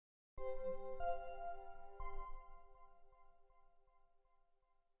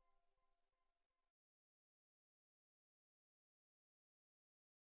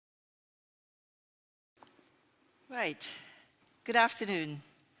Right. Good afternoon.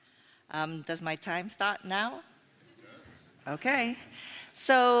 Does my time start now? Okay.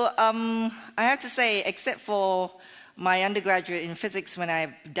 So I have to say, except for my undergraduate in physics when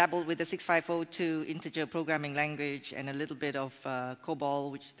I dabbled with the 6502 integer programming language and a little bit of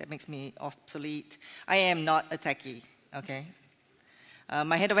COBOL, that makes me obsolete, I am not a techie, okay?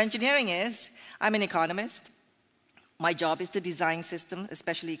 My head of engineering I'm an economist. My job is to design systems,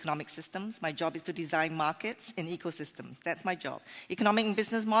 especially economic systems. My job is to design markets and ecosystems. That's my job. Economic and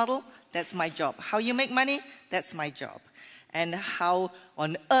business model, that's my job. How you make money, that's my job. And how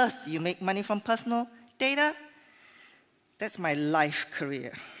on earth you make money from personal data, that's my life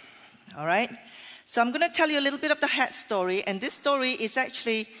career. All right? So I'm going to tell you a little bit of the hat story, and this story is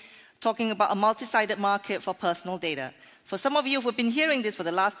actually talking about a multi-sided market for personal data. For some of you who have been hearing this for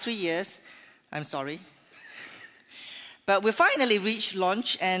the last 3 years, I'm sorry. But we finally reached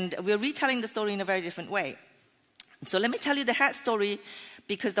launch, and we're retelling the story in a very different way. So let me tell you the hat story,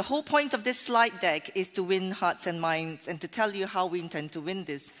 because the whole point of this slide deck is to win hearts and minds, and to tell you how we intend to win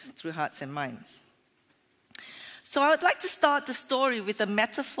this through hearts and minds. So I would like to start the story with a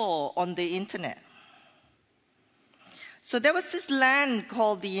metaphor on the internet. So there was this land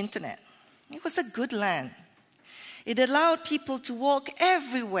called the internet. It was a good land. It allowed people to walk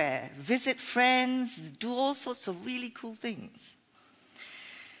everywhere, visit friends, do all sorts of really cool things.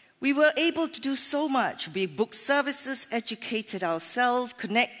 We were able to do so much. We booked services, educated ourselves,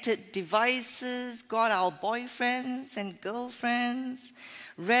 connected devices, got our boyfriends and girlfriends,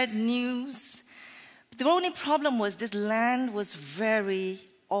 read news. The only problem was this land was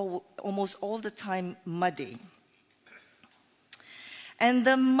almost all the time muddy. And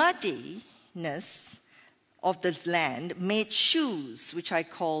the muddiness of this land made shoes, which I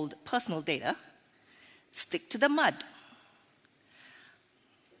called personal data, stick to the mud.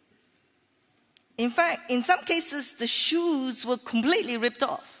 In fact, in some cases, the shoes were completely ripped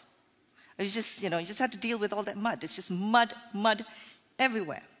off. It was just, you just had to deal with all that mud. It's just mud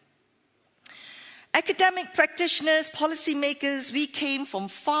everywhere. Academic practitioners, policymakers, we came from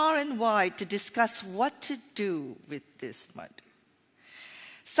far and wide to discuss what to do with this mud.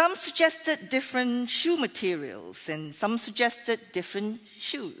 Some suggested different shoe materials, and some suggested different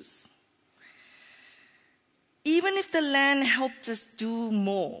shoes. Even if the land helped us do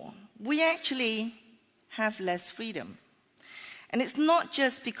more, we actually have less freedom. And it's not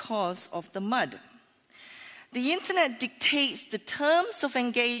just because of the mud. The internet dictates the terms of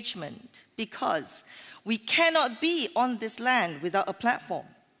engagement because we cannot be on this land without a platform,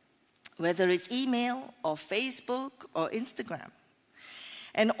 whether it's email or Facebook or Instagram.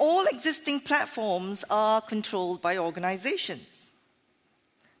 And all existing platforms are controlled by organizations.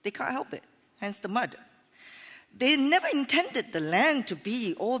 They can't help it, hence the mud. They never intended the land to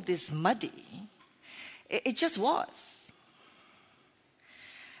be all this muddy. It just was.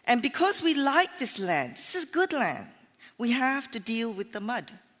 And because we like this land, this is good land, we have to deal with the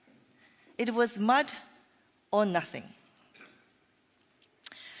mud. It was mud or nothing.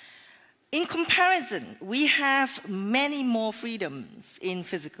 In comparison, we have many more freedoms in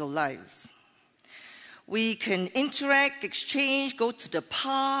physical lives. We can interact, exchange, go to the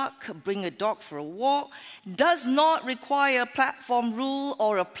park, bring a dog for a walk. Does not require a platform rule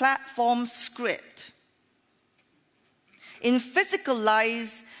or a platform script. In physical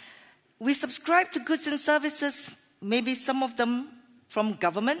lives, we subscribe to goods and services, maybe some of them from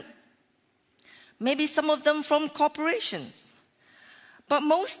government, maybe some of them from corporations. But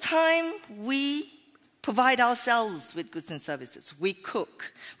most time, we provide ourselves with goods and services. We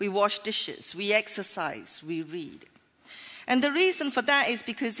cook, we wash dishes, we exercise, we read. And the reason for that is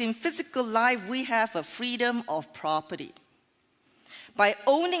because in physical life, we have a freedom of property. By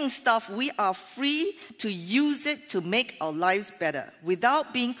owning stuff, we are free to use it to make our lives better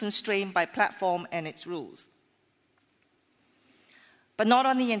without being constrained by platform and its rules. But not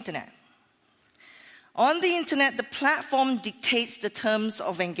on the internet. On the internet, the platform dictates the terms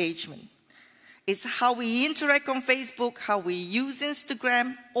of engagement. It's how we interact on Facebook, how we use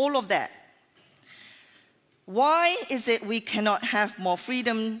Instagram, all of that. Why is it we cannot have more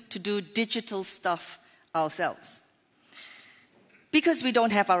freedom to do digital stuff ourselves? Because we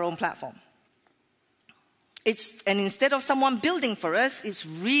don't have our own platform. And instead of someone building for us, it's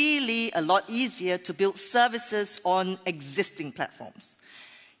really a lot easier to build services on existing platforms.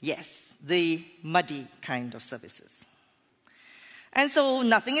 Yes. The muddy kind of services. And so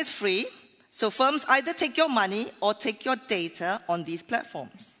nothing is free, so firms either take your money or take your data on these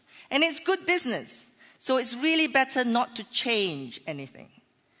platforms. And it's good business, so it's really better not to change anything.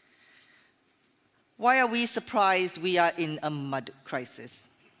 Why are we surprised we are in a mud crisis?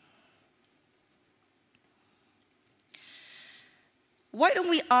 why don't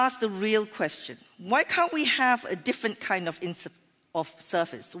we ask the real question? Why can't we have a different kind of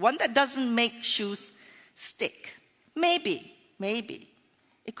service? One that doesn't make shoes stick. Maybe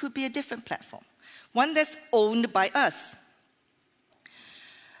it could be a different platform. One that's owned by us.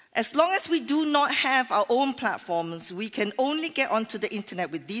 As long as we do not have our own platforms, we can only get onto the internet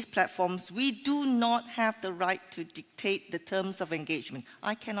with these platforms. We do not have the right to dictate the terms of engagement.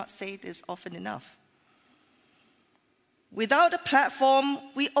 I cannot say this often enough. Without a platform,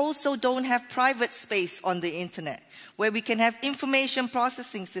 we also don't have private space on the internet, where we can have information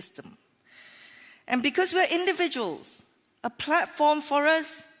processing system. And because we're individuals, a platform for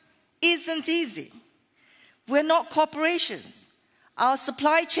us isn't easy. We're not corporations. Our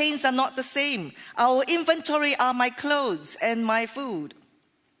supply chains are not the same. Our inventory are my clothes and my food.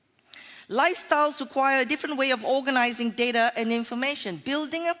 Lifestyles require a different way of organizing data and information.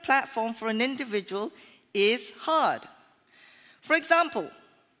 Building a platform for an individual is hard. For example,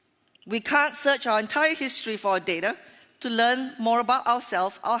 we can't search our entire history for our data to learn more about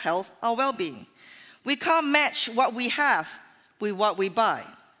ourselves, our health, our well-being. We can't match what we have with what we buy.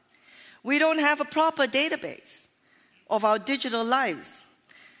 We don't have a proper database of our digital lives.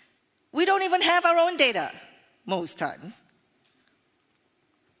 We don't even have our own data, most times.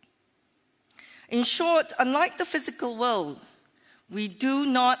 In short, unlike the physical world, we do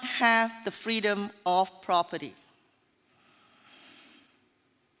not have the freedom of property.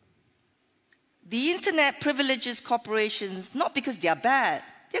 The internet privileges corporations not because they are bad.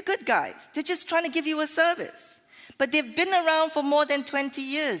 They're good guys. They're just trying to give you a service. But they've been around for more than 20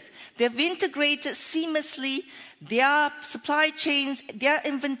 years. They've integrated seamlessly their supply chains, their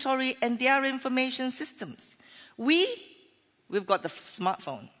inventory, and their information systems. We've got the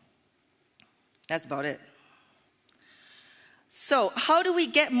smartphone. That's about it. So how do we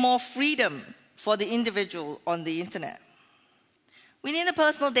get more freedom for the individual on the internet? We need a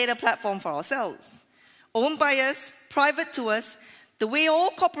personal data platform for ourselves, owned by us, private to us, the way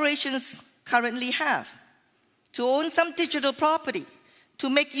all corporations currently have, to own some digital property, to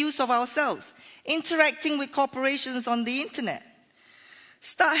make use of ourselves, interacting with corporations on the internet.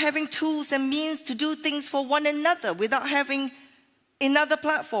 Start having tools and means to do things for one another without having another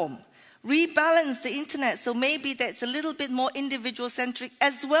platform. Rebalance the internet so maybe that's a little bit more individual-centric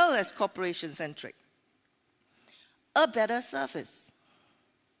as well as corporation-centric. A better service.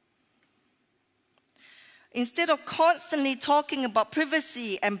 Instead of constantly talking about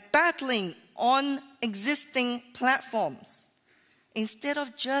privacy and battling on existing platforms, instead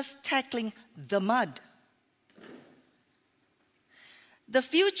of just tackling the mud. The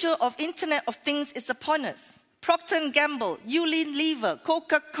future of Internet of Things is upon us. Procter & Gamble, Unilever,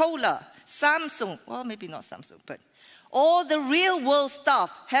 Coca-Cola, Samsung, well, maybe not Samsung, but all the real world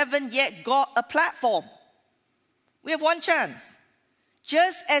stuff haven't yet got a platform. We have one chance.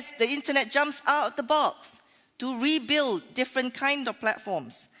 Just as the internet jumps out of the box to rebuild different kind of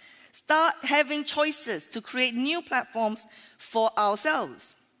platforms. Start having choices to create new platforms for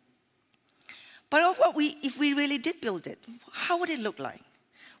ourselves. But if we really did build it, how would it look like?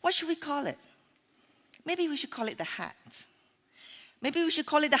 What should we call it? Maybe we should call it the hat. Maybe we should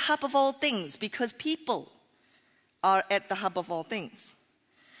call it the hub of all things, because people are at the hub of all things.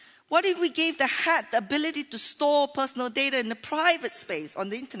 What if we gave the hat the ability to store personal data in the private space on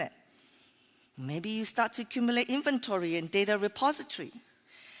the internet? Maybe you start to accumulate inventory and data repository.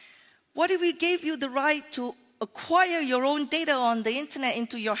 What if we gave you the right to acquire your own data on the internet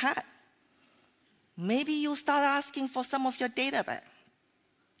into your hat? Maybe you'll start asking for some of your data back.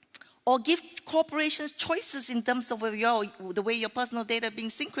 Or give corporations choices in terms of the way your personal data is being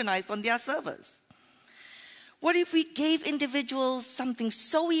synchronized on their servers. What if we gave individuals something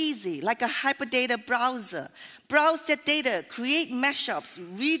so easy, like a hyperdata browser? Browse their data, create mashups,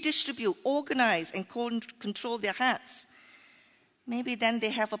 redistribute, organize, and control their hats. Maybe then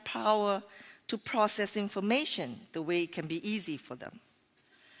they have a power to process information the way it can be easy for them.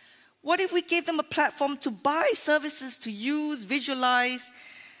 What if we gave them a platform to buy services to use, visualize,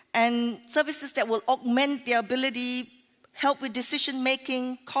 and services that will augment their ability, help with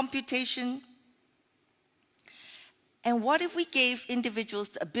decision-making, computation? And what if we gave individuals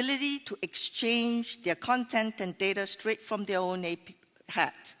the ability to exchange their content and data straight from their own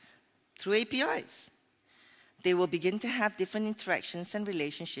hat through APIs? They will begin to have different interactions and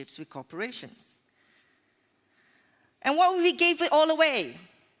relationships with corporations. And what if we gave it all away?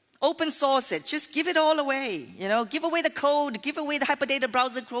 Open source it, just give it all away. Give away the code, give away the hyperdata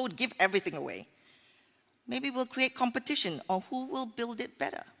browser code, give everything away. Maybe we'll create competition on who will build it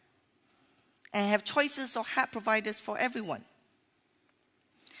better and have choices of hat providers for everyone.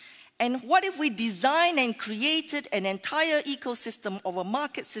 And what if we designed and created an entire ecosystem of a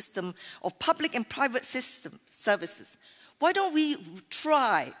market system of public and private services? Why don't we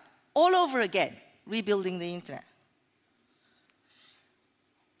try all over again rebuilding the internet?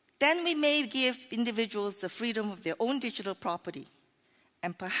 Then we may give individuals the freedom of their own digital property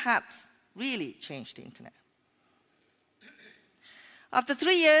and perhaps really change the internet. After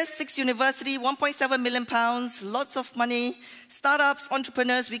 3 years, 6 universities, 1.7 million pounds, lots of money, startups,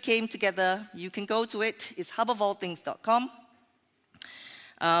 entrepreneurs, we came together. You can go to it. It's hubofallthings.com.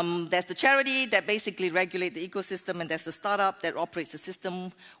 There's the charity that basically regulates the ecosystem, and there's the startup that operates the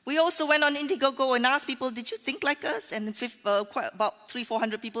system. We also went on Indiegogo and asked people, did you think like us? And about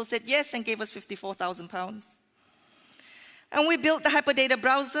 300-400 people said yes and gave us £54,000. And we built the Hyperdata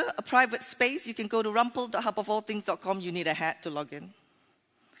browser, a private space. You can go to rumple.hubofallthings.com. You need a hat to log in.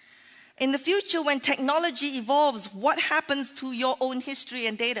 In the future, when technology evolves, what happens to your own history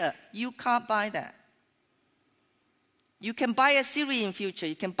and data? You can't buy that. You can buy a Siri in future,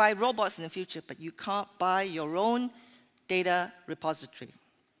 you can buy robots in the future, but you can't buy your own data repository.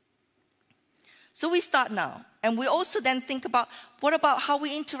 So we start now. And we also then think about, what about how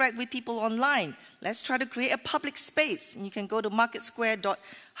we interact with people online? Let's try to create a public space. And you can go to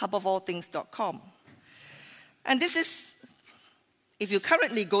marketsquare.hubofallthings.com. And this is, if you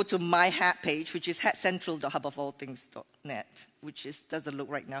currently go to my hat page, which is hatcentral.hubofallthings.net, which doesn't look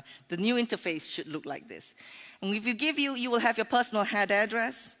right now. The new interface should look like this. And if you will have your personal hat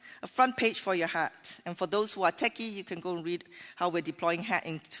address, a front page for your hat. And for those who are techie, you can go and read how we're deploying hat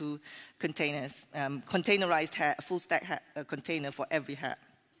into containers, containerized hat, a full stack hat, a container for every hat.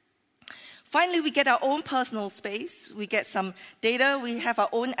 Finally, we get our own personal space. We get some data. We have our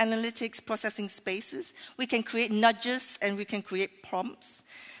own analytics processing spaces. We can create nudges and we can create prompts.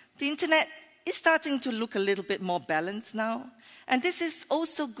 The internet is starting to look a little bit more balanced now. And this is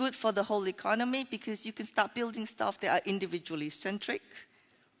also good for the whole economy because you can start building stuff that are individually centric.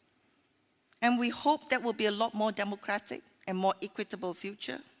 And we hope that will be a lot more democratic and more equitable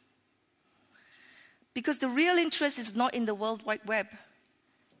future. Because the real interest is not in the World Wide Web.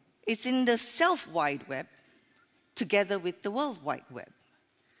 It's in the self-wide web together with the World Wide Web.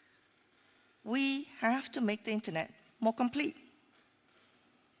 We have to make the internet more complete.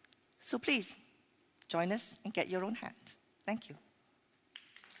 So please, join us and get your own hat. Thank you.